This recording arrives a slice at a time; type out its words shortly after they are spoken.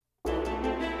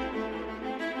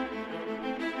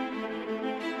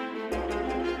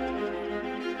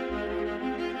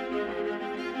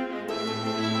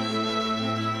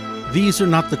These are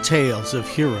not the tales of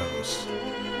heroes.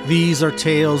 These are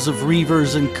tales of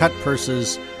reavers and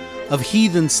cutpurses, of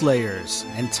heathen slayers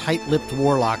and tight-lipped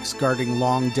warlocks guarding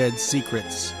long-dead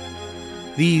secrets.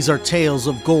 These are tales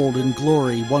of gold and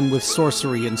glory won with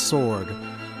sorcery and sword,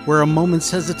 where a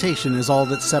moment's hesitation is all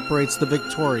that separates the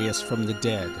victorious from the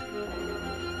dead.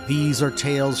 These are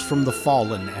tales from the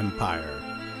fallen empire,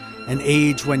 an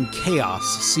age when chaos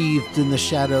seethed in the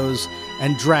shadows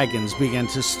and dragons began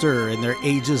to stir in their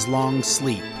ages-long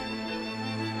sleep.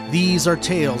 These are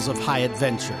tales of high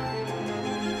adventure.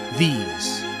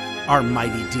 These are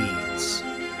mighty deeds.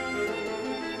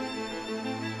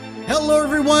 Hello,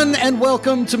 everyone, and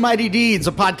welcome to Mighty Deeds,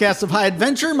 a podcast of high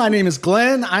adventure. My name is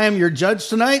Glenn. I am your judge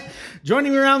tonight.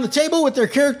 Joining me around the table with their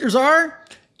characters are...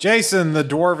 Jason, the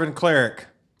Dwarven Cleric.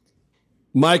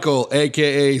 Michael,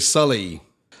 a.k.a. Sully.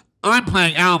 I'm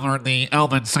playing Albert, the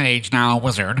Elven Sage, now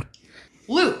Wizard.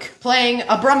 Luke, playing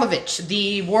Abramovich,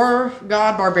 the War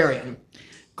God Barbarian.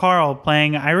 Carl,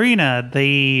 playing Irina,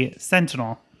 the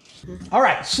Sentinel. All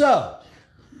right, so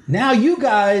now you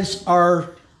guys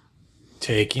are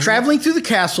traveling through the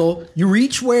castle. You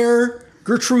reach where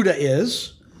Gertruda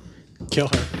is. Kill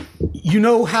her. You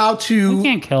know how to... We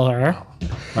can't kill her.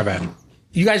 My bad.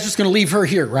 You guys just going to leave her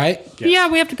here, right? Yes. Yeah,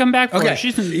 we have to come back for Okay. her.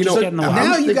 She's getting the way.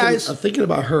 Now you guys... I'm thinking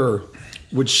about her.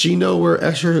 Would she know where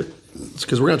Escher...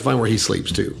 Because we're going to have to find where he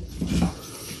sleeps, too.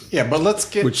 Yeah, but let's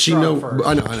get Would she know... first.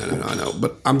 I know.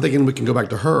 But I'm thinking we can go back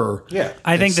to her. Yeah.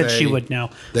 I think that say she would know.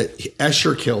 That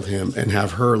Escher killed him and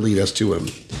have her lead us to him.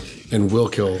 And we'll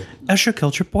kill... Escher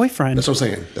killed your boyfriend. That's what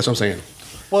I'm saying.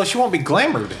 Well, she won't be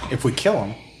glamored if we kill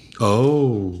him.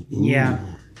 Oh. Ooh. Yeah.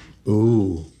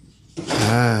 Ooh.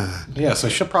 Ah. Yeah, so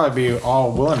she'll probably be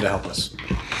all willing to help us.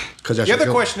 The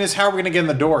other question is, how are we going to get in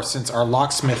the door since our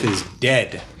locksmith is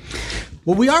dead?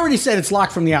 Well, we already said it's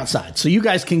locked from the outside, so you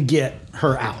guys can get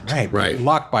her out. Right.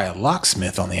 Locked by a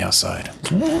locksmith on the outside.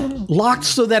 Locked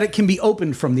so that it can be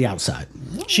opened from the outside.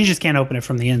 She just can't open it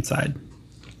from the inside.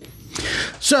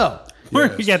 So... We're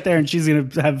going to get there and she's going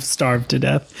to have starved to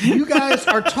death. You guys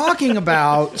are talking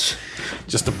about...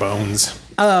 Just the bones.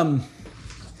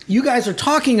 You guys are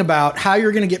talking about how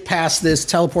you're going to get past this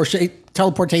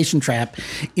teleportation trap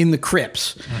in the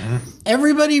crypts. Mm-hmm.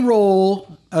 Everybody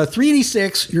roll a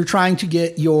 3d6. You're trying to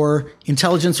get your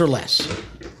intelligence or less.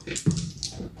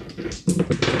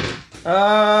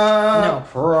 No.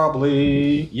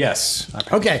 Probably yes.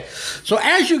 Okay. So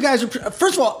as you guys are...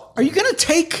 First of all, are you going to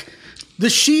take the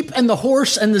sheep and the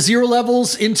horse and the 0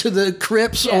 levels into the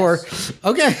crypts? Yes. Or...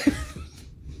 Okay.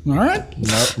 All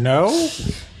right. No?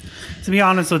 To be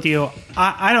honest with you,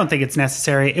 I don't think it's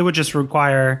necessary. It would just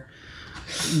require...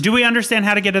 Do we understand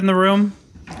how to get in the room?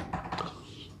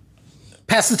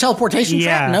 Past the teleportation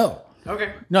trap? No.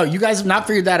 Okay. No, you guys have not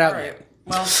figured that out All right. yet.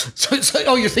 Well,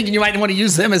 So, you're thinking you might want to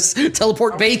use them as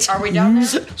teleport bait? are we down there?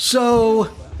 So,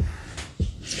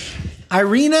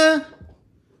 Irina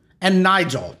and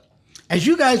Nigel, as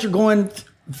you guys are going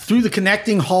through the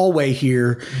connecting hallway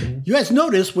here, you guys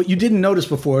notice what you didn't notice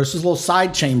before. This is a little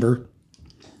side chamber.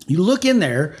 You look in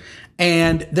there,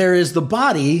 and there is the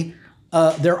body.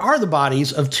 There are the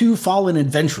bodies of 2 fallen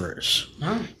adventurers.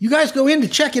 Oh. You guys go in to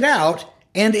check it out,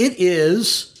 and it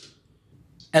is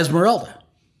Esmeralda.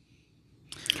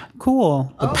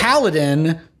 Cool. The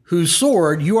paladin whose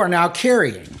sword you are now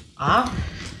carrying.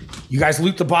 You guys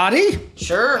loot the body?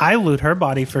 Sure. I loot her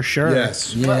body for sure.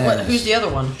 Yes. Who's the other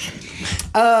one?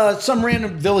 Some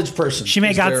random village person. She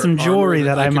may got there some jewelry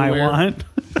armor that I can might wear? want.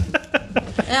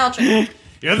 Yeah, I'll check.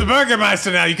 You're the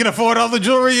Burgermeister now. You can afford all the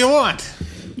jewelry you want.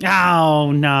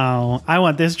 Oh, no. I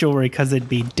want this jewelry because it'd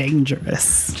be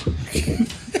dangerous.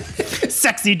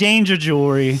 Sexy danger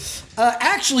jewelry.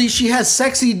 Actually, she has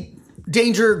sexy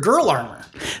danger girl armor.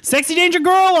 Sexy danger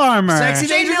girl armor. Sexy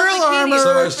danger Chainmail girl bikini. armor.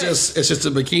 So it's just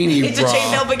a bikini It's a bra.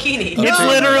 chainmail bikini. It's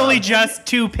literally just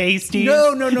 2 pasties.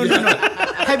 No.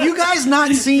 Have you guys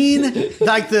not seen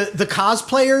like the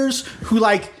cosplayers who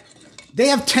like they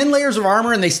have 10 layers of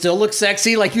armor and they still look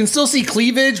sexy? Like you can still see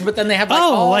cleavage, but then they have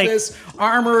like this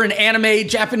armor and anime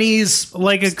Japanese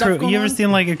Like stuff going you ever on?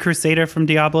 seen like a Crusader from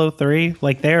Diablo 3?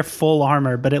 Like they're full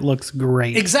armor, but it looks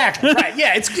great. Exactly. Right.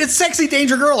 Yeah, it's sexy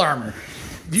danger girl armor.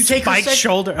 Do you take her Spiked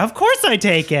shoulder. Of course I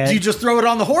take it. Do you just throw it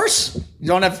on the horse? You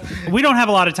don't have... We don't have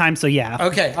a lot of time, so yeah.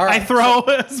 Okay, all right. I throw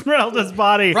Esmeralda's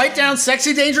body. Write down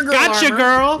sexy danger girl Gotcha, armor.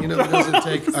 girl. You know, it doesn't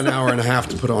take an hour and a half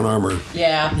to put on armor.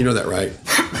 Yeah. You know that, right?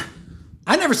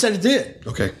 I never said it did.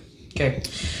 Okay. Okay.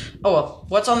 Oh, well.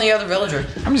 What's on the other villager?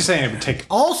 I'm just saying it would take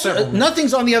Also,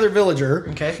 nothing's on the other villager.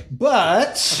 Okay. But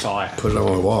That's all I have. Put it on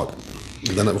my walk.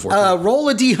 I've done that before. roll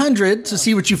a d100 to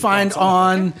see what you find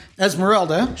on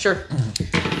Esmeralda. Sure.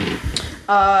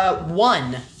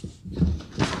 1.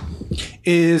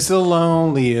 is the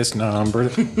loneliest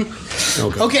number.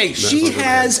 Okay, she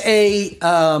has a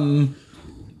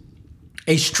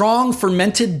strong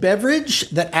fermented beverage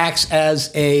that acts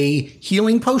as a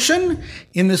healing potion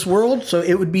in this world. So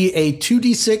it would be a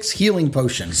 2d6 healing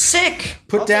potion. Sick.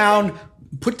 Put down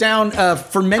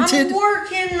fermented. I'm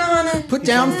working on it. Put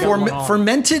down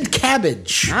fermented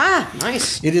cabbage. Ah,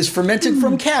 nice. It is fermented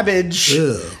from cabbage.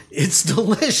 Ugh. It's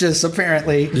delicious,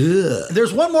 apparently. Ugh.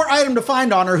 There's one more item to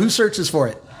find on her. Who searches for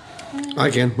it?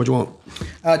 I can. What you want?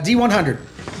 D100.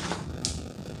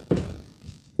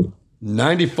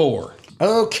 94.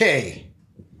 Okay.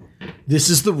 This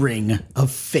is the Ring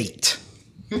of Fate.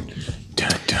 Dun,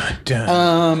 dun,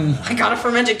 dun. I got a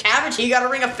fermented cabbage. He got a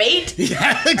ring of fate.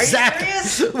 Yeah, exactly.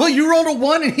 serious? Well, you rolled a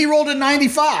 1 and he rolled a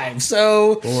 95.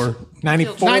 So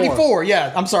 94. 94,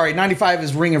 yeah. I'm sorry. 95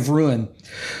 is Ring of Ruin.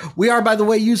 We are, by the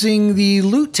way, using the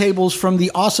loot tables from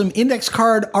the awesome Index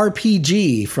Card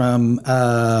RPG from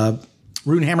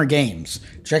Runehammer Games.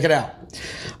 Check it out.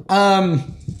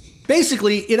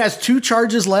 Basically, it has 2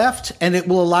 charges left, and it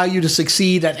will allow you to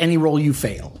succeed at any roll you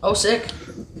fail. Oh, sick.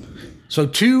 So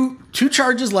two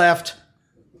charges left.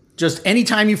 Just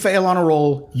anytime you fail on a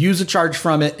roll, use a charge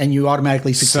from it, and you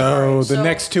automatically succeed. So the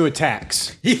next 2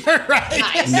 attacks. Yeah, right.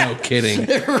 Nice. No kidding.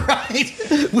 Right.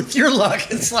 With your luck,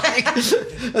 it's like,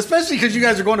 especially because you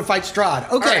guys are going to fight Strahd.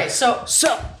 Okay. All right, so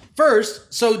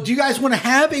first, do you guys want to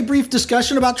have a brief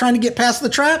discussion about trying to get past the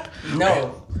trap?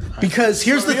 no. Because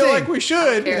here's the I feel thing. like we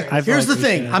should. Here's the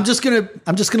thing. I'm just gonna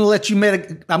let you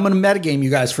I'm gonna metagame you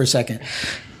guys for a second.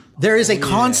 There is a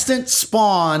constant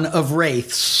spawn of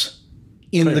wraiths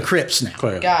in the crypts now.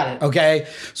 Got it. Okay,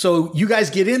 so you guys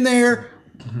get in there.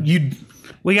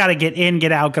 We got to get in,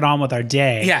 get out, get on with our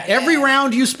day. Yeah, every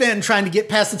round you spend trying to get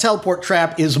past the teleport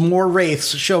trap is more wraiths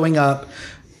showing up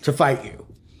to fight you.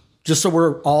 Just so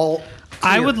we're all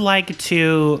clear. I would like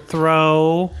to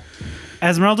throw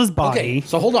Esmeralda's body. Okay,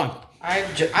 so hold on.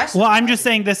 Well, I'm just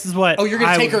saying this is what. Oh, you're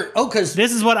gonna take her. Oh, because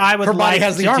this is what I would. her body like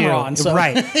has the to armor do. on. So.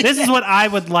 Right. This is what I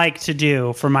would like to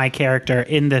do for my character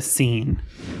in this scene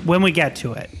when we get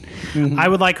to it. Mm-hmm. I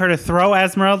would like her to throw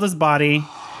Esmeralda's body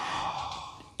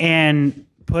and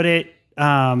put it.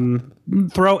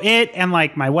 Throw it and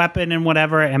like my weapon and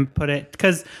whatever, and put it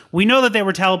because we know that they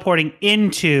were teleporting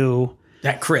into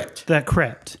that crypt. The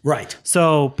crypt. Right.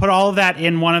 So put all of that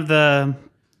in one of the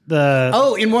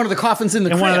in one of the coffins in the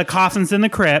crypt. one of the coffins in the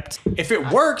crypt. If it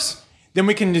works, then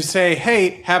we can just say,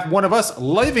 hey, have one of us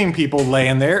living people lay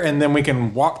in there, and then we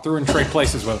can walk through and trade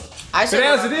places with them. But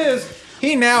as it is,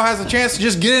 he now has a chance to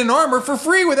just get in armor for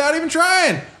free without even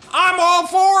trying. I'm all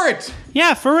for it.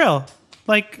 Yeah, for real.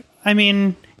 Like, I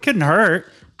mean, couldn't hurt.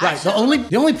 Right. The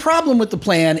only problem with the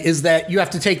plan is that you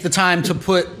have to take the time to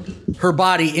put her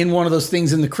body in one of those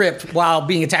things in the crypt while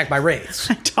being attacked by wraiths.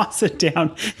 Toss it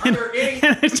down and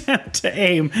attempt to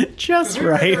aim just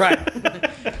right.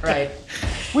 Right.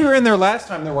 We were in there last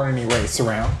time. There weren't any wraiths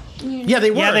around. Yeah,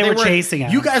 they were. Yeah, they were chasing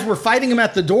us. You guys were fighting them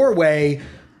at the doorway.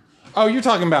 Oh, you're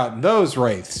talking about those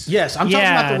wraiths. Yes, I'm talking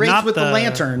about the wraiths not with the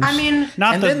lanterns. I mean,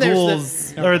 Not And the then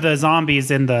there's ghouls or the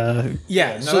zombies in the.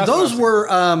 Yeah, no, so that's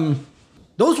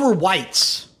those what were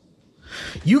whites.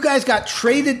 You guys got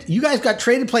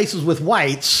traded places with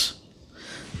whites.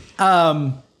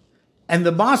 And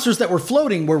the monsters that were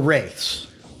floating were wraiths.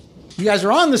 You guys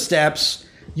are on the steps.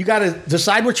 You got to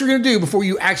decide what you're going to do before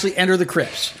you actually enter the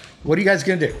crypts. What are you guys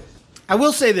going to do? I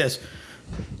will say this.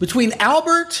 Between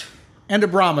Albert and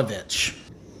Abramovich,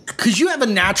 because you have a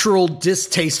natural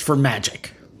distaste for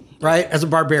magic, right? As a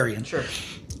barbarian. Sure.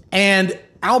 And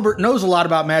Albert knows a lot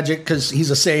about magic because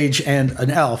he's a sage and an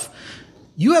elf.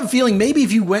 You have a feeling maybe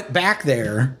if you went back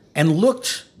there and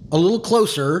looked a little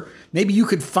closer, maybe you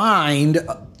could find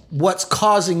what's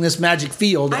causing this magic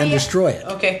field and destroy it.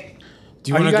 Okay. Do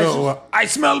you want to guys- go, I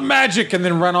smell magic, and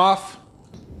then run off?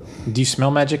 Do you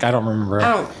smell magic? I don't remember.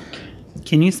 I don't.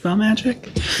 Can you spell magic?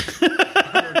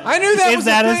 I knew that Is was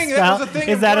that a a thing. spell? That was a thing.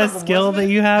 Is in that a Verve, skill wasn't that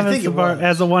it? you have I think it was.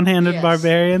 as a one-handed Yes.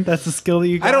 barbarian? That's a skill that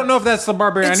you got. I don't know if that's the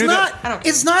barbarian. It's I knew not. that.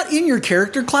 It's not in your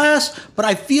character class, but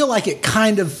I feel like it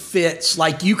kind of fits.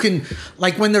 Like you can,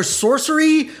 like when there's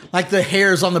sorcery, like the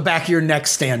hairs on the back of your neck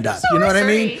stand up. You know what I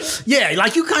mean? Yeah,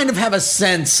 like you kind of have a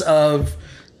sense of,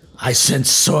 I sense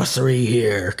sorcery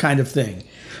here, kind of thing.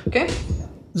 Okay.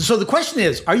 So the question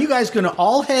is, are you guys going to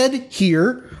all head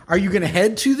here? Are you going to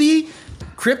head to the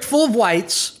crypt full of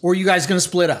whites, or are you guys going to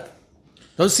split up?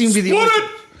 Those seem to be the only.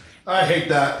 I hate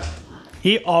that.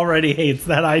 He already hates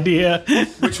that idea.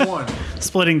 Which one?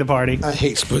 Splitting the party. I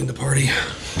hate splitting the party.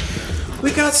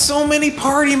 We got so many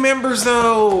party members,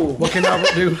 though. What can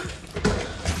Albert do?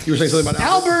 You were saying something about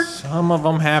Albert? Albert. Some of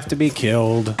them have to be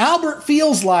killed. Albert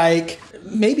feels like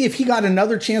maybe if he got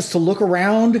another chance to look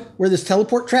around where this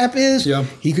teleport trap is,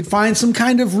 he could find some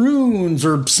kind of runes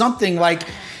or something. Like,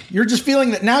 you're just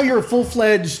feeling that now you're a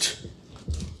full-fledged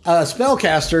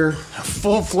spellcaster. A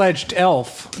full-fledged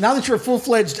elf. Now that you're a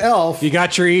full-fledged elf. You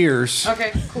got your ears.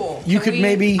 Okay, cool. You could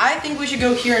maybe... I think we should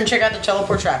go here and check out the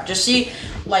teleport trap. Just see,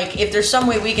 like, if there's some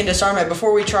way we can disarm it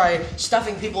before we try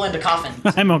stuffing people into coffins.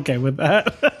 I'm okay with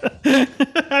that.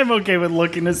 I'm okay with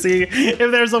looking to see if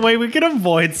there's a way we can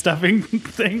avoid stuffing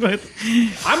thing with...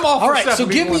 I'm all for stuffing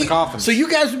people into coffins. So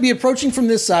you guys would be approaching from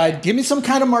this side. Give me some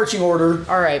kind of marching order.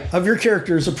 All right. Of your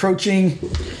characters approaching...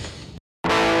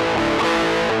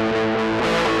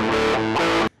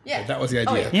 Yeah. That was the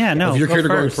idea. Yeah, no. Of your go character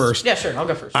going first. first. Yeah, sure. I'll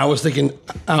go first. I was thinking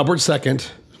Albert second.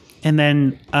 And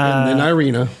then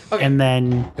Irina. Okay. And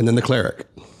then the cleric.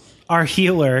 our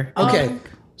healer. Okay.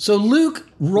 So Luke,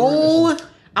 roll...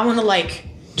 I want to,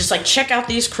 just check out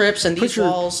these crypts and these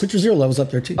walls. Put your 0 levels up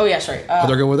there, too. Oh, yeah, sorry. Are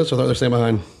they going with us? I thought they're staying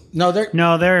behind. No,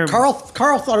 they're... Carl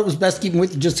thought it was best keeping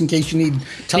with you just in case you need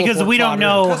teleport because we don't fodder.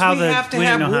 know how we the... have to we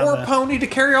don't have know War how the- Pony to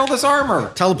carry all this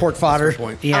armor. Teleport fodder.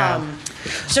 Yeah.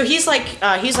 So he's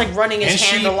running his And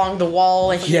hand she- along the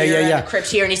wall and here Yeah. and the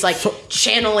crypts here, and he's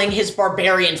channeling his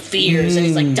barbarian fears, and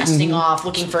he's dusting off,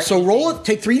 looking for. So roll it.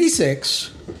 Take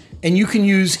 3d6, and you can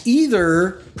use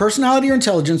either personality or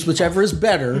intelligence, whichever is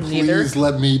better. Please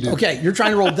let me do. Okay, you're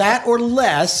trying to roll that or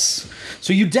less.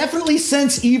 So you definitely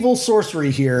sense evil sorcery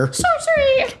here.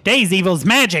 Sorcery. Days Evil's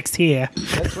magic's here.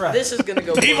 That's right. This is gonna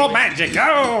go. Evil magic.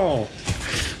 Oh,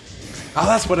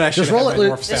 that's what I should Just roll have it, been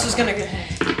Luke. morphed This down. is gonna.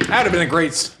 That would have been a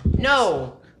great.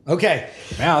 No. Okay.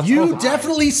 Wow, let's roll You high.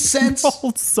 definitely sense.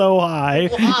 Rolled so high.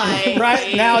 Why?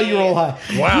 Right now you roll high.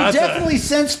 Wow, You that's definitely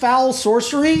sense foul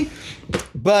sorcery,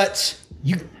 but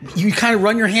you kind of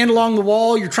run your hand along the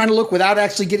wall. You're trying to look without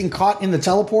actually getting caught in the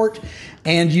teleport,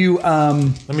 and you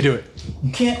Let me do it.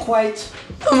 you can't quite.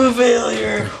 I'm a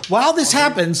failure. While this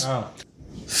happens,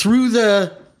 through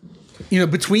the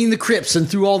between the crypts and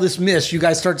through all this mist, you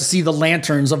guys start to see the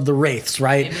lanterns of the wraiths,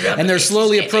 right? And they're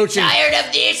slowly approaching. Tired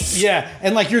of this. Yeah,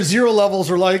 and your 0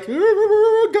 levels are guys.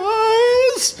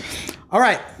 All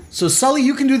right, so Sully,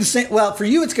 you can do the same. Well, for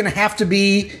you, it's going to have to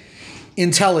be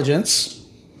intelligence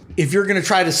if you're going to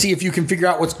try to see if you can figure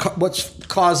out what's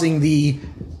causing the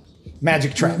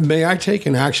magic trap. May I take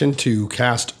an action to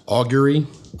cast augury?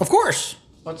 Of course.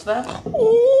 What's that?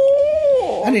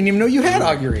 I didn't even know you had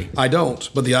augury. I don't,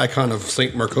 but the icon of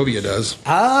Saint Markovia does.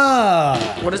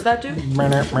 Ah. What does that do?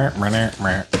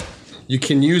 You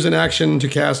can use an action to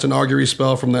cast an augury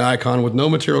spell from the icon with no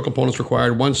material components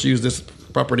required. Once used, this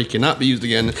property cannot be used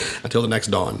again until the next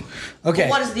dawn. Okay.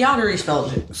 What does the augury spell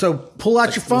do? So pull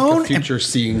out your phone Like a future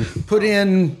seeing. and put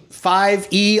in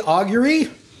 5e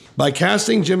augury. By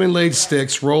casting Gem Inlaid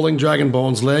Sticks, rolling Dragon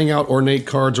Bones, laying out ornate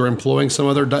cards, or employing some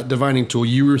other divining tool,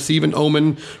 you receive an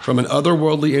omen from an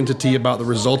otherworldly entity about the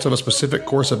results of a specific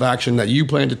course of action that you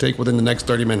plan to take within the next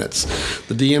 30 minutes.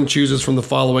 The DM chooses from the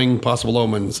following possible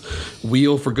omens: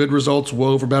 wheel for good results,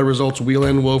 woe for bad results, wheel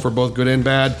and woe for both good and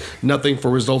bad, nothing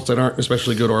for results that aren't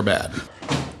especially good or bad.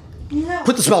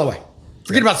 Put the spell away.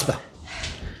 Forget about the spell.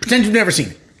 Pretend you've never seen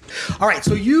it. All right,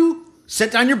 so you set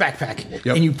down your backpack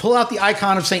and you pull out the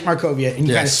icon of St. Markovia and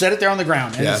you kind of set it there on the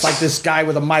ground. And it's like this guy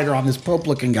with a mitre on, this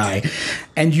Pope-looking guy.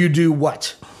 And you do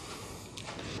what?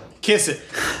 Kiss it.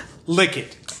 Lick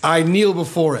it. I kneel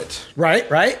before it. Right.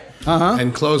 Uh-huh.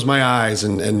 And close my eyes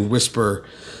and whisper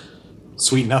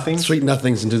sweet nothings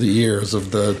into the ears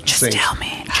of the saint. Just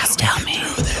tell me.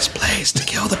 Through this place to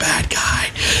kill the bad guy.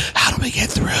 How do we get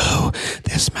through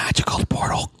this magical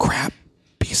portal crap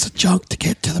piece of junk to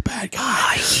get to the bad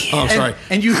guy? Oh, I'm sorry.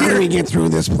 And you How hear do we get through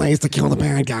this place to kill the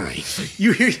bad guy?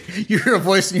 You hear a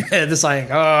voice in your head that's like,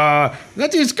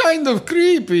 that is kind of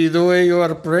creepy the way you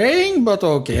are praying, but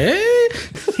okay.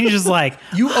 He's just like,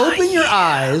 you open your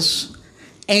eyes,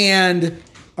 and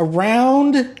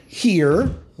around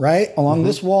here, right, along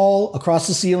this wall, across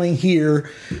the ceiling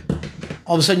here,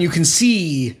 all of a sudden you can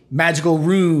see magical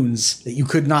runes that you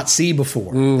could not see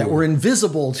before, that were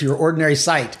invisible to your ordinary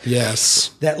sight.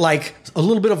 Yes. That a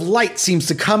little bit of light seems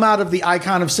to come out of the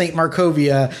icon of St.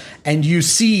 Markovia, and you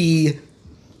see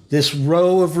this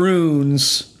row of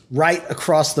runes right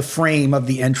across the frame of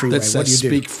the entryway. That says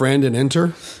speak friend and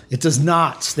enter? It does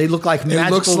not. They look like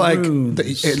magical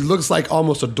runes. It looks like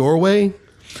almost a doorway.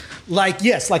 Like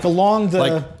along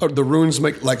the... the runes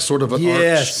make sort of an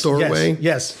arch doorway?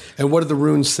 Yes. And what do the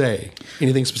runes say?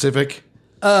 Anything specific?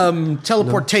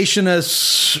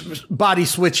 Teleportationist, body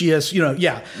switchiest,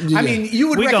 yeah. I mean, you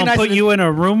would recognize... We gonna put you in a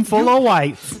room full of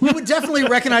white. You would definitely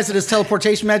recognize it as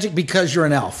teleportation magic because you're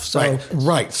an elf. So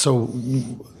Right. So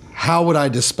how would I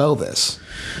dispel this?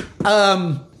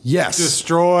 Yes.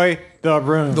 Destroy the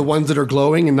room. The ones that are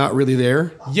glowing and not really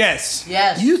there. Yes.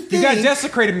 Yes. You You gotta think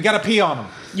desecrate them. You gotta pee on them.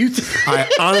 I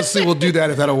honestly will do that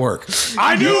if that'll work.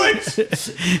 I knew it.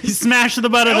 You smash the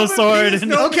butt of the sword. And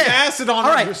No acid on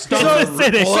All right, your so- stomach.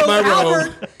 acidic. Pull up my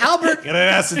robe. Albert Get an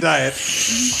acid diet.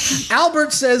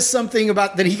 Albert says something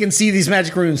about that he can see these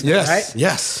magic runes now, Yes. right?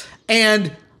 Yes.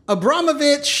 And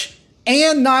Abramovich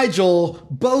and Nigel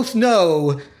both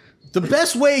know the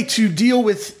best way to deal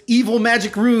with evil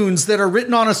magic runes that are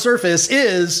written on a surface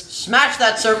is Smash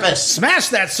that surface. smash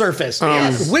that surface.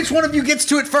 Yes. Which one of you gets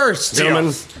to it first?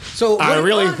 Gentlemen, So I what,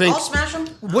 really think. I'll smash them.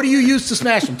 what do you use to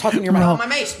smash them? Talk in your mouth. My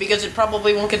mace, because it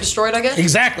probably won't get destroyed, I guess.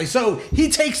 Exactly. So he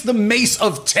takes the Mace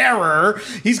of Terror.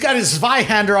 He's got his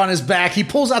Zweihander on his back. He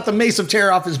pulls out the Mace of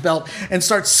Terror off his belt and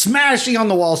starts smashing on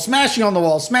the wall, smashing on the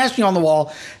wall, smashing on the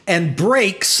wall, and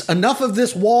breaks enough of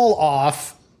this wall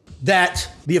off that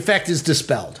the effect is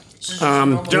dispelled.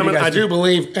 Gentlemen, I do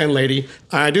believe, and lady,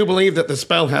 I do believe that the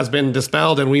spell has been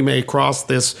dispelled, and we may cross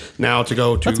this now to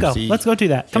go to Let's go. see. Let's go do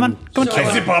that. Come on. Come on.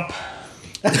 I zip up.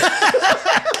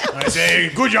 I say,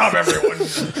 good job, everyone.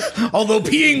 Although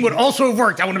peeing would also have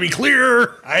worked. I want to be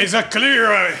clear. It's a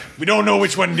clear. We don't know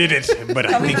which one did it, but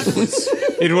I think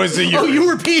it was the Oh, you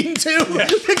were peeing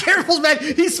too? Be careful, man.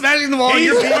 He's smashing the wall. He's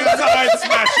You're one side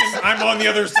smashing. I'm on the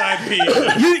other side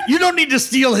peeing. you don't need to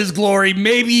steal his glory.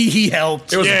 Maybe he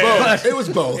helped. It was Yeah. both. It was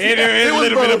both. It was a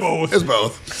little bit of both. It was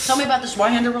both. Tell me about this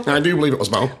Zweihander real quick. I do believe it was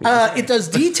both. It does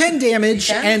D10 damage,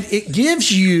 D10? and it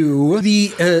gives you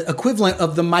the equivalent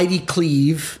of the Mighty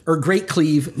Cleave or Great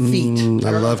Cleave feat. I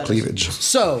love cleavage.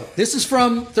 So this is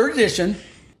from 3rd edition.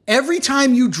 Every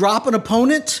time you drop an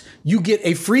opponent, you get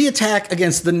a free attack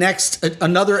against the next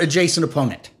another adjacent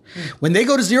opponent. When they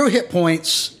go to 0 hit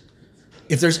points,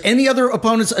 if there's any other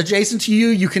opponents adjacent to you,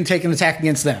 you can take an attack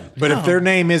against them. But if their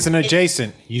name isn't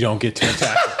adjacent, you don't get to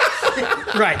attack.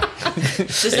 Right.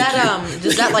 Does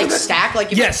that like stack?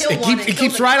 Like if Yes, you kill it one,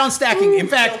 keeps right on stacking. In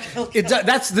fact,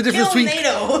 that's the difference between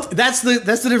NATO. that's the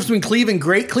difference between cleave and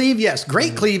great cleave. Yes,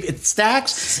 great cleave it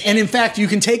stacks, and in fact, you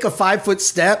can take a 5-foot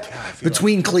step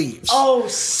between cleaves. Oh,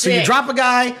 So you sick. drop a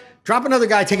guy, drop another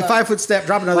guy, take a 5-foot step,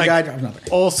 drop another guy, drop another.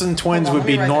 Olsen twins Hold on, would let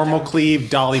me be write that normal down. cleave.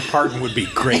 Dolly Parton would be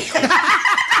great cleave.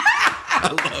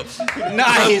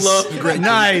 Nice, love great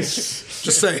nice.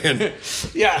 Just saying.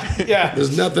 Yeah.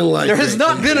 There's nothing like There has great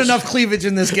not been cleavage. enough cleavage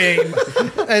in this game,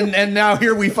 and now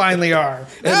here we finally are.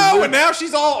 No, but now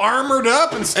she's all armored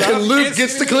up and stuff. And Luke Can't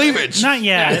gets see the anything. cleavage. Not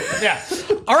yet. Yeah.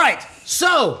 All right.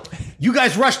 So you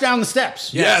guys rush down the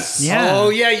steps. Yes. Yeah. Oh,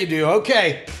 yeah, you do.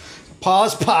 Okay.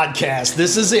 Pause podcast.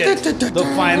 This is it. The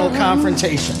final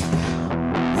confrontation.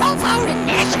 Rover and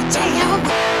Nashville.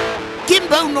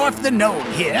 Gimbo North the Gnome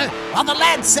here. While the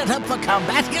lads set up for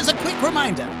combat, here's a quick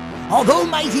reminder. Although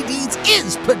Mighty Deeds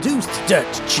is produced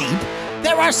dirt cheap,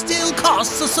 there are still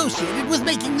costs associated with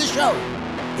making the show.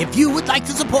 If you would like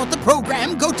to support the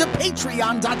program, go to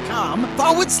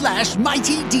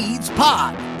patreon.com/Mighty Deeds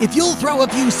Pod. If you'll throw a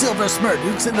few silver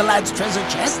smurdukes in the lad's treasure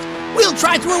chest, we'll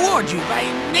try to reward you by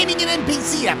naming an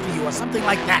NPC after you or something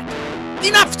like that.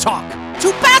 Enough talk.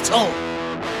 To battle!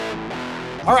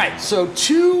 All right. So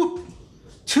two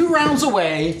rounds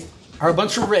away are a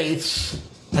bunch of wraiths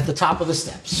at the top of the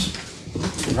steps.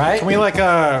 Right? Can we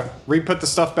re-put the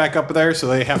stuff back up there so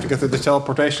they have to go through the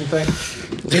teleportation thing?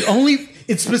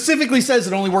 It specifically says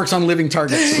it only works on living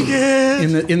targets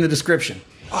in the description.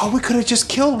 Oh, we could have just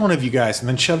killed one of you guys and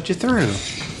then shoved you through.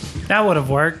 That would have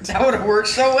worked. That would have worked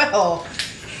so well.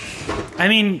 I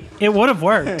mean, it would have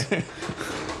worked.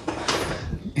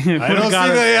 I don't see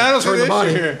Turn the the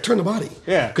body. issue here. Turn the body.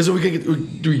 Yeah. Because we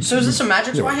can get. So is this a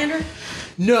magic Zweihander?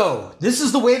 No, this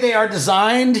is the way they are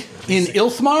designed in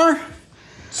Ilthmar.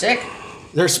 Sick.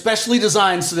 They're specially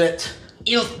designed so that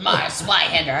Ilthmar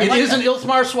Zweihander. it is an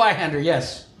Ilthmar Zweihander,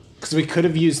 yes. Because we could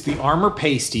have used the armor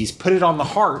pasties, put it on the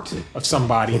heart of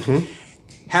somebody,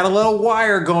 had a little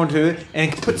wire going to it,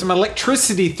 and put some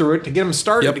electricity through it to get them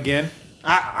started Yep. again.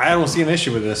 I don't see an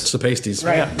issue with this. It's the pasties.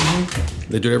 Right.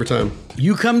 They do it every time.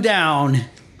 You come down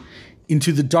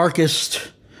into the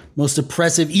darkest, most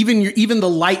oppressive. Even the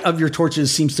light of your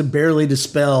torches seems to barely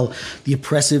dispel the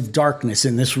oppressive darkness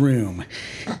in this room.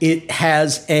 It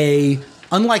has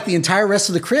unlike the entire rest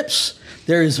of the crypts,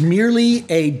 there is merely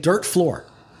a dirt floor.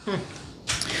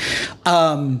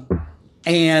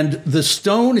 And the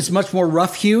stone is much more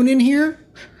rough-hewn in here.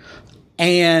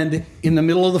 And in the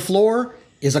middle of the floor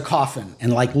is a coffin.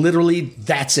 And literally,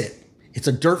 that's it. It's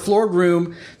a dirt floored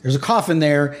room. There's a coffin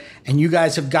there. And you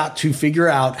guys have got to figure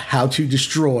out how to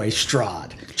destroy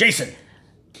Strahd. Jason.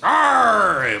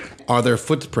 Are there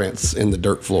footprints in the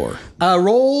dirt floor?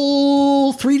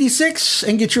 Roll 3d6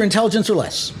 and get your intelligence or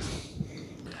less.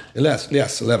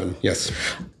 Yes, 11. Yes.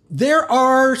 There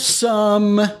are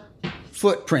some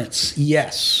footprints,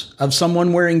 yes, of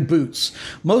someone wearing boots,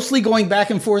 mostly going back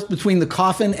and forth between the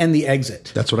coffin and the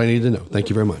exit. That's what I need to know. Thank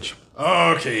you very much.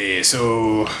 Okay,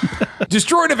 so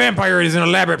destroying a vampire is an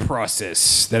elaborate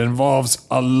process that involves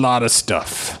a lot of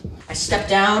stuff. I step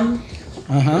down.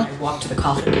 I walk to the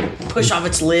coffin, push off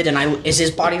its lid, and is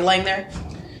his body laying there?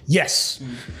 Yes.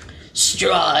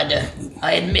 Strahd,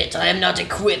 I admit I am not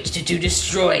equipped to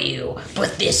destroy you,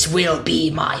 but this will be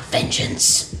my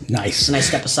vengeance. Nice. And I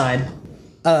step aside.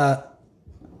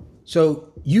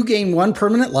 So you gain 1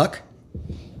 permanent luck.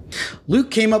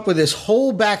 Luke came up with this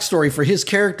whole backstory for his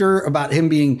character about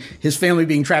his family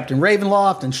being trapped in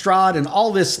Ravenloft and Strahd and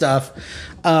all this stuff.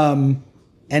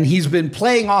 And he's been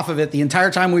playing off of it the entire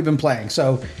time we've been playing.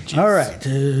 So, all right.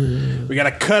 We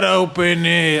gotta cut off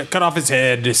his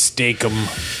head, stake him.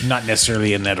 Not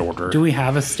necessarily in that order. Do we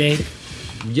have a stake?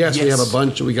 Yes, we have a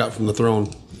bunch that we got from the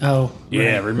throne. Oh.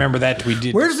 Yeah, remember that we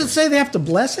did. Where does it say they have to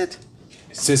bless it?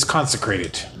 It says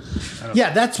consecrated.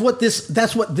 Yeah, that's what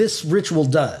this ritual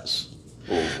does.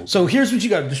 So here's what you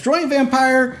got. Destroying a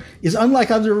vampire is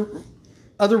unlike other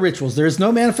rituals. There is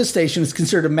no manifestation. It's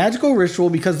considered a magical ritual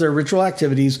because they're ritual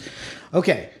activities.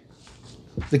 Okay.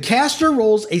 The caster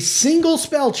rolls a single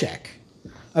spell check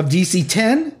of DC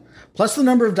 10 plus the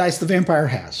number of dice the vampire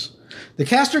has. The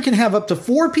caster can have up to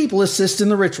 4 people assist in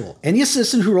the ritual. Any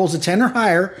assistant who rolls a 10 or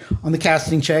higher on the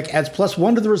casting check adds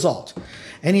 +1 to the result.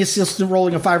 Any assistant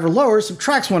rolling a 5 or lower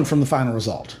subtracts 1 from the final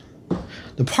result.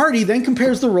 The party then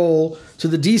compares the roll to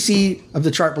the DC of the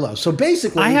chart below. So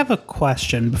basically... I have a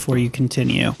question before you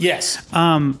continue. Yes.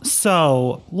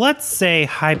 So let's say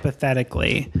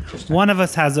hypothetically, one of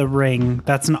us has a ring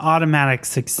that's an automatic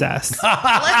success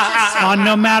on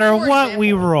no matter what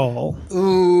we roll.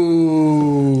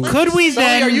 Ooh. Could we Sully,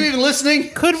 then... are you even listening?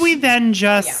 Could we then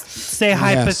just say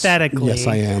hypothetically... Yes,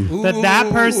 I am.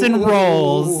 That person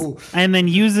rolls and then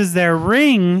uses their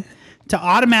ring to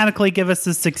automatically give us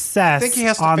a success I think he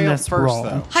has to on fail this first, roll.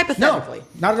 though. Hypothetically. No,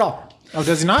 not at all. Oh,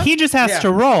 does he not? He just has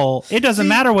to roll. It doesn't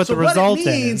matter what the result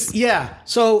is. Yeah.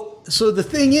 So the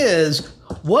thing is,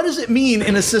 what does it mean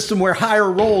in a system where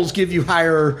higher rolls give you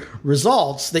higher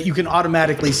results that you can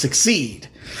automatically succeed?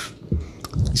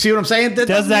 See what I'm saying?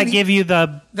 Does that give you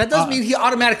the... That doesn't mean he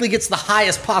automatically gets the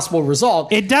highest possible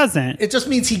result. It doesn't. It just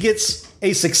means he gets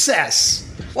a success.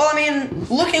 Well, I mean,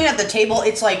 looking at the table,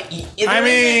 it's like... in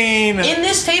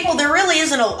this table, there really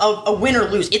isn't a win or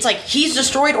lose. It's like he's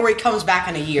destroyed or he comes back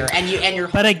in a year. And you're...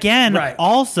 But again,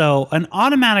 also, an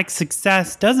automatic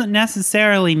success doesn't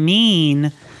necessarily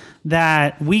mean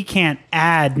that we can't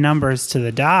add numbers to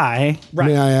the die. Right.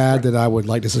 May I add that I would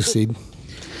like to succeed?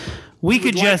 We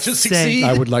could just say...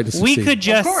 I would like to succeed. We could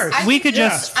just...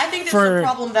 I think this is the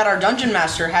problem that our dungeon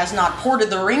master has not ported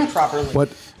the ring properly. What?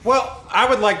 Well, I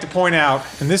would like to point out,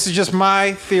 and this is just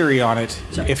my theory on it,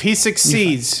 if he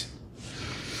succeeds,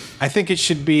 I think it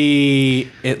should be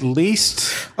at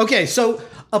least... Okay, so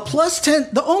a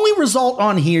 +10... The only result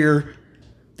on here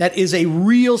that is a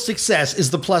real success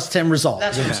is the +10 result.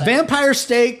 That's what I'm saying. Vampire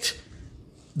staked...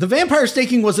 The vampire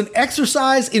staking was an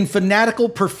exercise in fanatical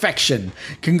perfection.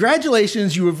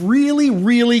 Congratulations, you have really,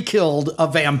 really killed a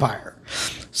vampire.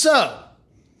 So,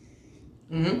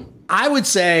 I would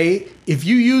say if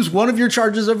you use one of your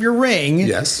charges of your ring,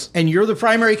 yes, and you're the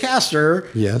primary caster,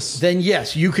 yes, then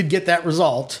yes, you could get that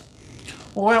result.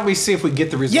 Well, why don't we see if we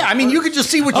get the result? Yeah, I mean, you could just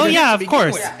see what you get yeah, to of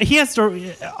course. with. He has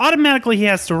to... Automatically, he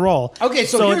has to roll. Okay,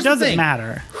 so here's it doesn't the thing.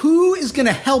 matter. Who is going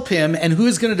to help him and who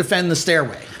is going to defend the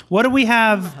stairway? What do we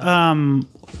have?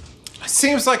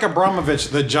 Seems like Abramovich,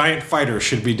 the giant fighter,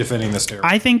 should be defending the stairway.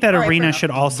 I think that Arena should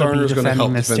also Varner's be going to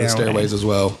help defending the defend the stairway. stairways as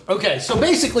well. Okay, so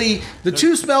basically, the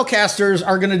 2 spellcasters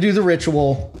are going to do the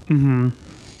ritual, and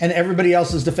everybody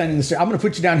else is defending the stair. I'm going to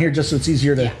put you down here just so it's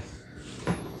easier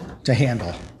to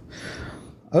handle.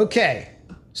 Okay,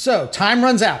 so time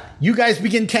runs out. You guys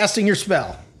begin casting your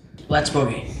spell. Let's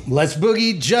boogie. Let's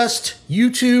boogie. Just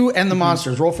you 2 and the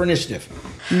monsters. Roll for initiative.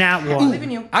 Nat 1. I believe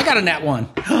in you. I got a nat 1.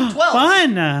 12.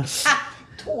 Fun.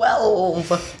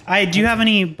 12. Do you have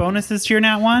any bonuses to your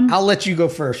Nat 1? I'll let you go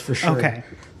first for sure. Okay.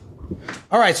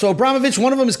 All right, so Abramovich,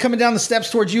 one of them is coming down the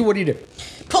steps towards you. What do you do?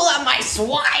 Pull out my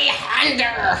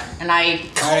Zweihander, and I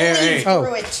Hey.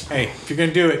 through it. Hey, if you're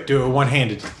going to do it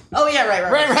one-handed. Oh, yeah, right.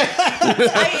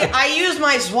 I use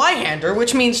my Zweihander,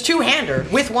 which means two-hander,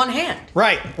 with one hand.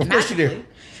 Right, of course you do.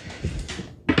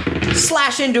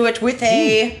 Slash into it with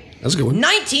a That's a good one.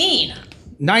 19.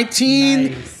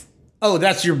 19. Oh,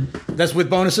 that's with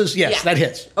bonuses? Yes, Yeah. that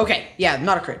hits. Okay, yeah,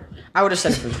 not a crit. I would have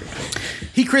said it for a crit.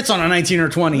 He crits on a 19 or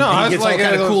 20. No, and he I was gets like, all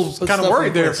kind of cool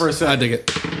worried there for a I second. dig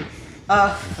it.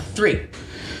 3.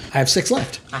 I have 6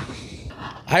 left.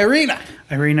 Irina.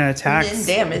 Irina attacks And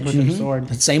damage. with her sword.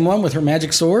 The same one with her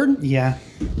magic sword. Yeah.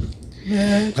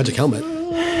 Magic helmet.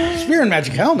 Spear and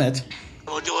magic helmet.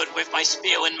 I'll do it with my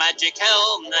spear and magic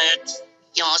helmet.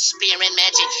 Your spear and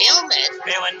magic helmet.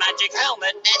 Spear and magic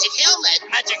helmet. Magic helmet.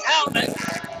 Magic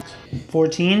helmet.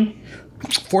 14.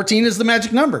 14 is the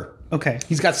magic number. Okay.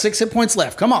 He's got 6 hit points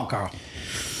left. Come on, Carl.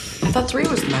 I thought 3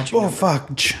 was the magic. Oh, fuck.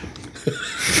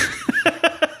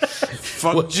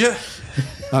 Fuck you.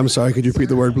 I'm sorry, could you repeat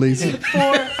the word, please?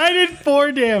 I did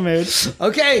 4 damage.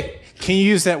 Okay. Can you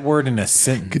use that word in a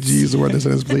sentence? Could you use the word in a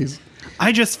sentence, please?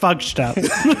 I just fucked up.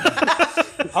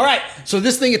 All right. So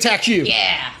this thing attacks you.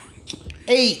 Yeah.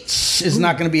 8 is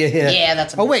not going to be a hit. Yeah,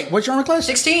 that's a Oh, wait. What's your armor class?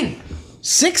 16.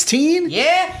 16?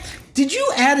 Yeah. Did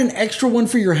you add an extra one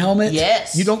for your helmet?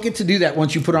 Yes. You don't get to do that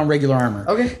once you put on regular armor.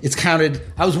 Okay. It's counted.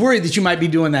 I was worried that you might be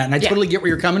doing that, and I Yeah. totally get where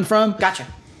you're coming from. Gotcha.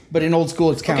 But in old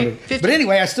school, it's counted. 15. But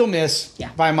anyway, I still miss Yeah.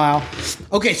 by a mile.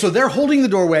 Okay, so they're holding the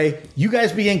doorway. You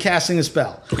guys begin casting the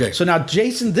spell. Okay. So now,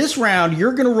 Jason, this round,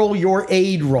 you're going to roll your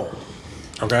aid roll.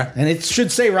 Okay. And it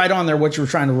should say right on there what you were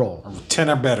trying to roll. 10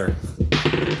 or better.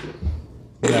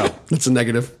 No. That's a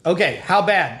negative. Okay, how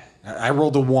bad? I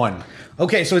rolled a 1.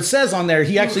 Okay, so it says on there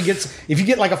he actually gets, if you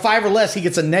get like a 5 or less, he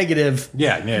gets a negative.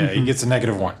 Yeah, he gets a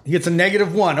 -1. He gets a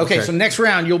 -1. Okay, Okay. so next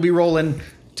round you'll be rolling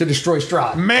to destroy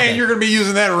Strahd. Man, you're going to be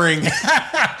using that ring.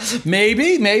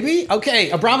 Maybe. Okay,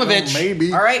 Abramovich.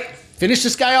 Maybe. All right. Finish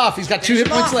this guy off. He's got 2 hit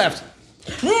Finish him points off. left.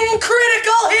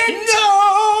 Critical hit.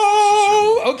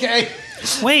 No! Okay.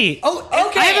 Wait. Oh,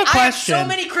 Okay. I have a question. so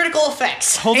many critical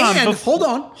effects. Hold on. And hold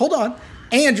on.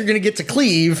 And you're going to get to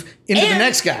cleave into the And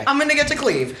next guy. I'm gonna get to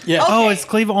cleave. Yeah. Okay. Oh, is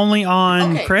cleave only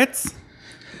on Okay. crits?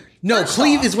 No, First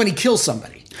cleave off- is when he kills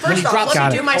somebody. When he First off, drops let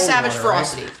Got me it. do my Holy savage water, right?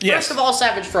 ferocity. Yes. First of all,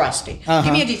 savage ferocity.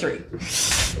 Give me a D3.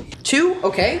 2.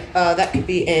 Okay. That could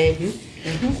be a.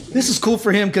 This is cool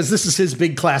for him because this is his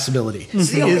big class ability. It's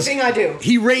the only thing I do.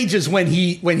 He rages when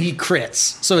he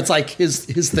crits. So it's like his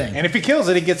thing. And if he kills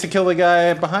it, he gets to kill the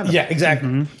guy behind him. Yeah,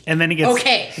 exactly. And then he gets.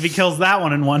 Okay. If he kills that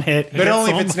one in one hit. he But gets only if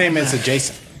someone its name behind is that.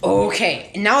 adjacent.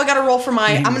 Okay. Now I got to roll for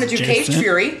my. I'm gonna do Caged Jason.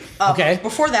 Fury. Okay.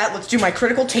 Before that, let's do my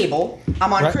critical table.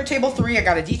 I'm on Right. crit table 3. I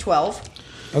got a D12.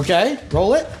 Okay,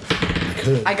 roll it.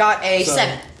 I got a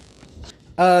 7.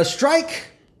 Strike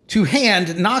to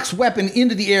hand, knocks weapon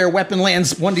into the air. Weapon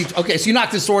lands 1d. Okay, so you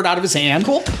knocked his sword out of his hand.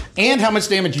 Cool. And how much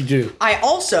damage you do? I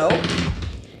also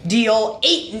deal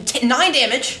 9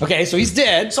 damage. Okay, so he's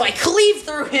dead. So I cleave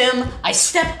through him. I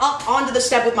step up onto the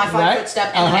step with my 5-foot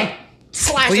step, and then I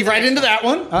slash. Cleave right into that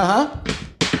one.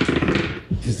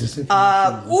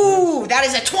 Ooh, that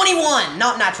is a 21,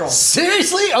 not natural.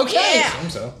 Seriously? Okay.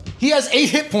 Yeah. He has 8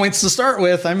 hit points to start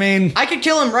with. I mean, I could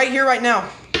kill him right here, right now.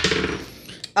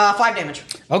 5 damage.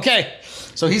 okay.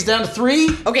 So he's down to 3.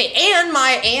 Okay, and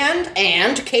my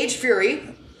and Caged Fury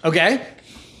Okay.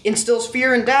 instills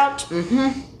fear and doubt.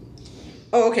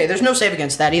 Oh, okay. There's no save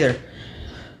against that either.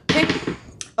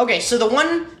 Okay, so the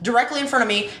one directly in front of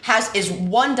me is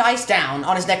 1 dice down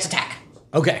on his next attack.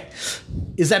 Okay.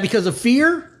 Is that because of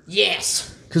fear? Yes.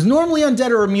 Because normally undead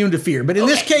are immune to fear, but in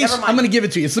this Okay, case, never mind. I'm going to give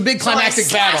it to you. It's the big climactic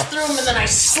so I slash battle. through him and then I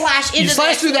slash into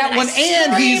slash through that one,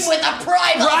 and he's with a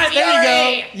primal Right, fury.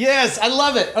 there you go. Yes, I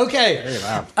love it. Okay.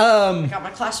 Got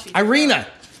my class feat. Irina,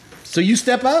 so you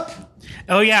step up?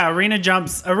 Oh yeah, Arena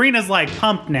jumps. Arena's like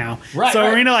pumped now. Right, So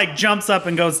right. Arena like jumps up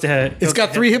and goes to. It's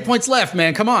got 3 hit points left,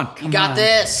 man. Come on. You got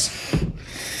this.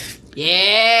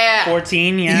 Yeah.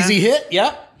 14. Yeah. Easy hit.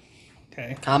 Yep.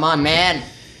 Okay. Come on, man.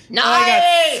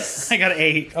 I Nice. I got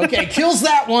 8. Okay, kills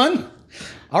that one.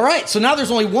 All right, so now there's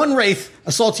only 1 wraith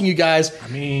assaulting you guys. I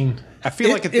mean, I feel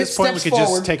It- like at it this point we steps could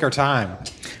forward. just take our time.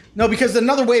 No, because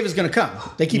another wave is going to come.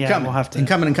 They keep Yeah, coming. we'll have to- and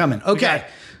coming and coming. Okay.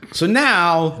 So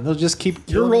now They'll just keep.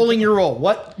 you're rolling your roll.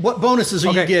 What bonuses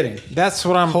are you Okay, getting? That's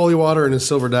what I'm. Holy water and a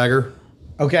silver dagger.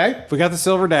 Okay. We got the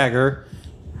silver dagger.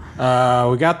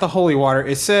 We got the holy water.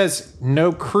 It says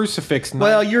no crucifix.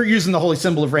 Well, you're using the holy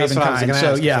symbol of That's what I was Ravenkind, gonna so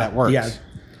ask if yeah, that works. yeah.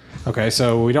 Okay,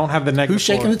 so we don't have the negative. Who's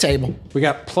shaking the table? We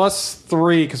got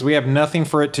 +3 because we have nothing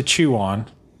for it to chew on.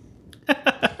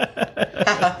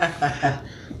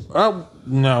 Oh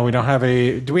no, we don't have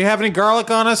a. Do we have any garlic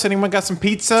on us? Anyone got some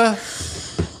pizza?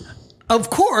 Of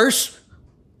course,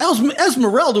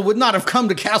 Esmeralda would not have come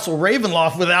to Castle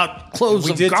Ravenloft without cloves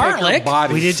We of did garlic. take our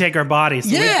bodies. We did take our bodies.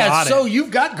 So we Yeah, got so it.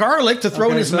 you've got garlic to throw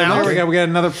in Okay, his so mouth. there we got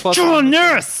another plus. John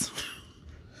Nurse.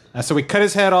 So we cut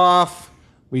his head off.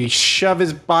 We shove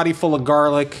his body full of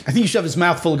garlic. I think you shove his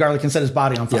mouth full of garlic and set his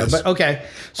body on fire. Yes. But okay,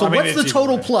 so I mean, what's it's the either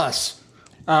total way. plus?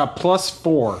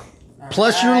 +4.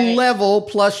 Plus your level,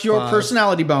 plus your 5.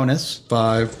 personality bonus.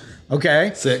 5,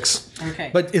 Okay. 6. Okay.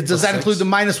 But does that include the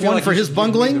 -1 for his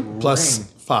bungling? Plus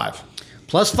 5.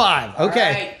 Plus 5.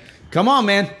 Okay. right. Come on,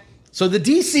 man. So the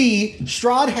DC,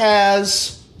 Strahd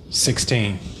has...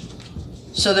 16.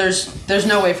 So there's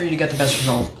no way for you to get the best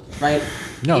result, right?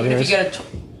 No, Even there if is. you get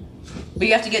but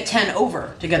you have to get 10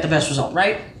 over to get the best result,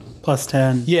 right? Plus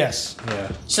 10. Yes.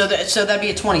 Yeah. So that'd be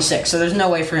a 26. So there's no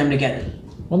way for him to get it.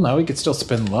 Well, no, he could still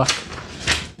spend luck.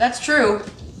 That's true,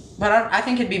 but I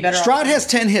think it'd be better. Strahd has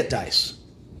 10 hit dice.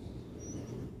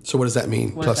 So what does that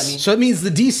mean? What does that mean? So it means the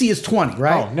DC is 20,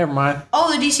 right? Oh, never mind.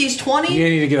 Oh, the DC is 20. You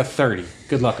need to get a 30.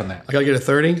 Good luck on that. I gotta get a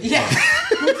 30? Yeah.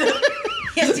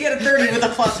 He has to get a 30 with a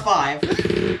plus 5.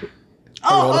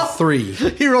 I rolled a 3.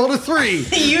 He rolled a 3.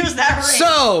 He used that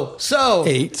ring. So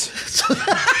 8.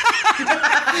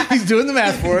 he's doing the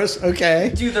math for us.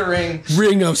 Okay. Do the ring.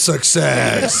 Ring of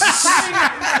success.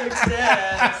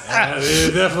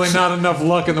 There's definitely not enough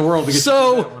luck in the world to get you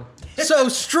that one. So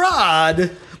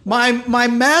Strahd, my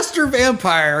master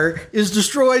vampire, is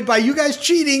destroyed by you guys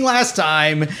cheating last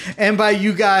time and by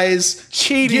you guys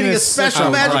Cheating getting a is such special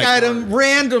a magic right item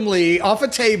randomly off a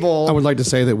table. I would like to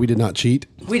say that we did not cheat.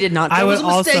 We did not. I There would was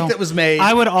a mistake also- that was made.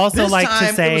 I would also This like to time,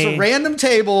 it was say- a random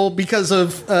table because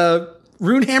of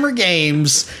Runehammer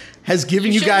Games has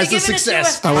given you shouldn't guys have a given it to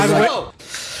success.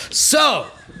 us. So,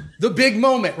 the big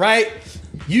moment, right?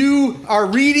 You are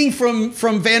reading from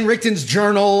Van Richten's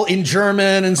journal in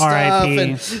German and stuff, R.I.P..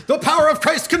 and the power of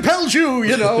Christ compels you,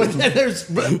 you know. And then there's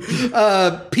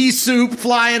pea soup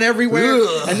flying everywhere,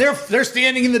 and they're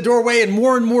standing in the doorway, and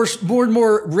more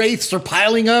wraiths are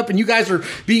piling up, and you guys are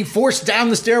being forced down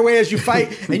the stairway as you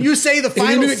fight. And you say the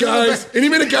final Any minute, guys. Any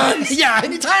minute, guys. yeah,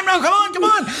 anytime now. Come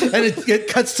on. And it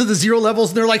cuts to the 0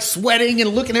 levels, and they're like sweating and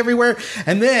looking everywhere.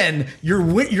 And then your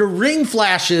ring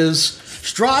flashes.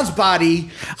 Strahd's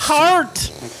body Heart.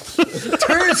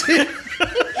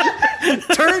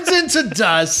 turns into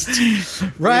dust,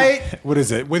 right? What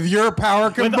is it? With your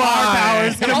power combined. With our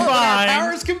powers And all of our combined.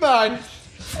 powers combined.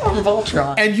 From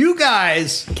Voltron. And you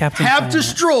guys Captain have Planet.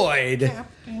 destroyed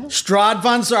Strahd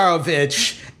von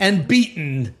Zarovich and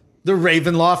beaten the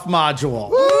Ravenloft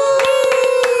module.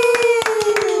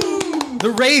 The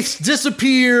wraiths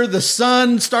disappear. The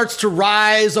sun starts to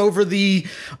rise over the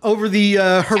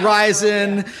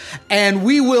horizon, and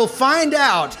we will find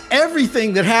out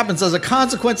everything that happens as a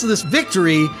consequence of this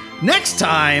victory next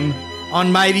time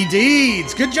on Mighty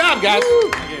Deeds. Good job, guys.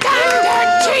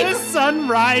 The sun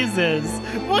rises.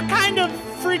 What kind of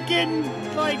freaking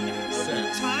time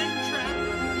travel?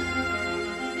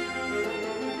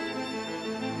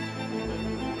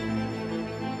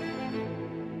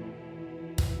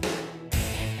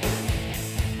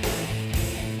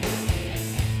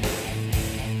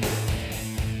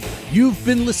 You've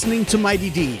been listening to Mighty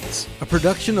Deeds, a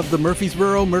production of the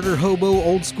Murfreesboro Murder Hobo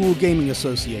Old School Gaming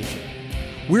Association.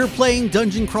 We're playing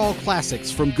Dungeon Crawl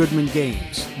Classics from Goodman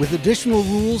Games, with additional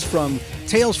rules from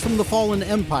Tales from the Fallen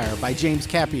Empire by James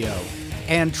Capio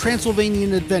and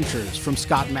Transylvanian Adventures from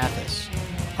Scott Mathis.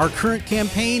 Our current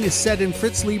campaign is set in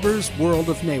Fritz Lieber's World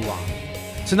of Nawa.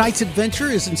 Tonight's adventure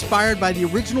is inspired by the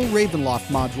original Ravenloft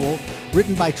module,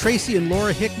 written by Tracy and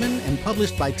Laura Hickman and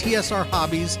published by TSR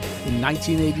Hobbies in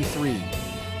 1983.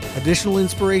 Additional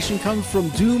inspiration comes from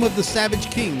Doom of the Savage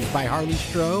Kings by Harley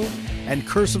Stroh and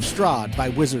Curse of Strahd by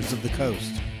Wizards of the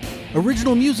Coast.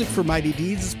 Original music for Mighty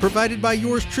Deeds is provided by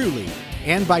yours truly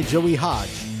and by Joey Hodge.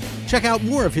 Check out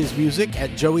more of his music at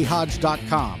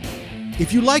joeyhodge.com.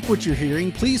 If you like what you're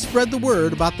hearing, please spread the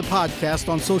word about the podcast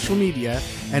on social media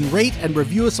and rate and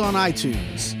review us on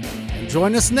iTunes. And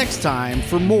join us next time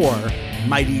for more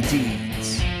Mighty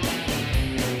Deeds.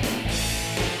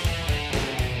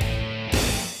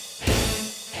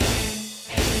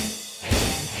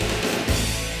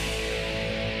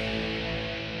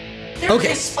 There's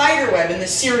a spider web in the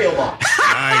cereal box.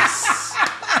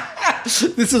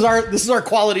 This is our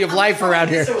quality of life around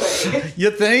here. This away.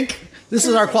 You think? This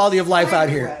is our quality of life out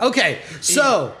here. Okay, so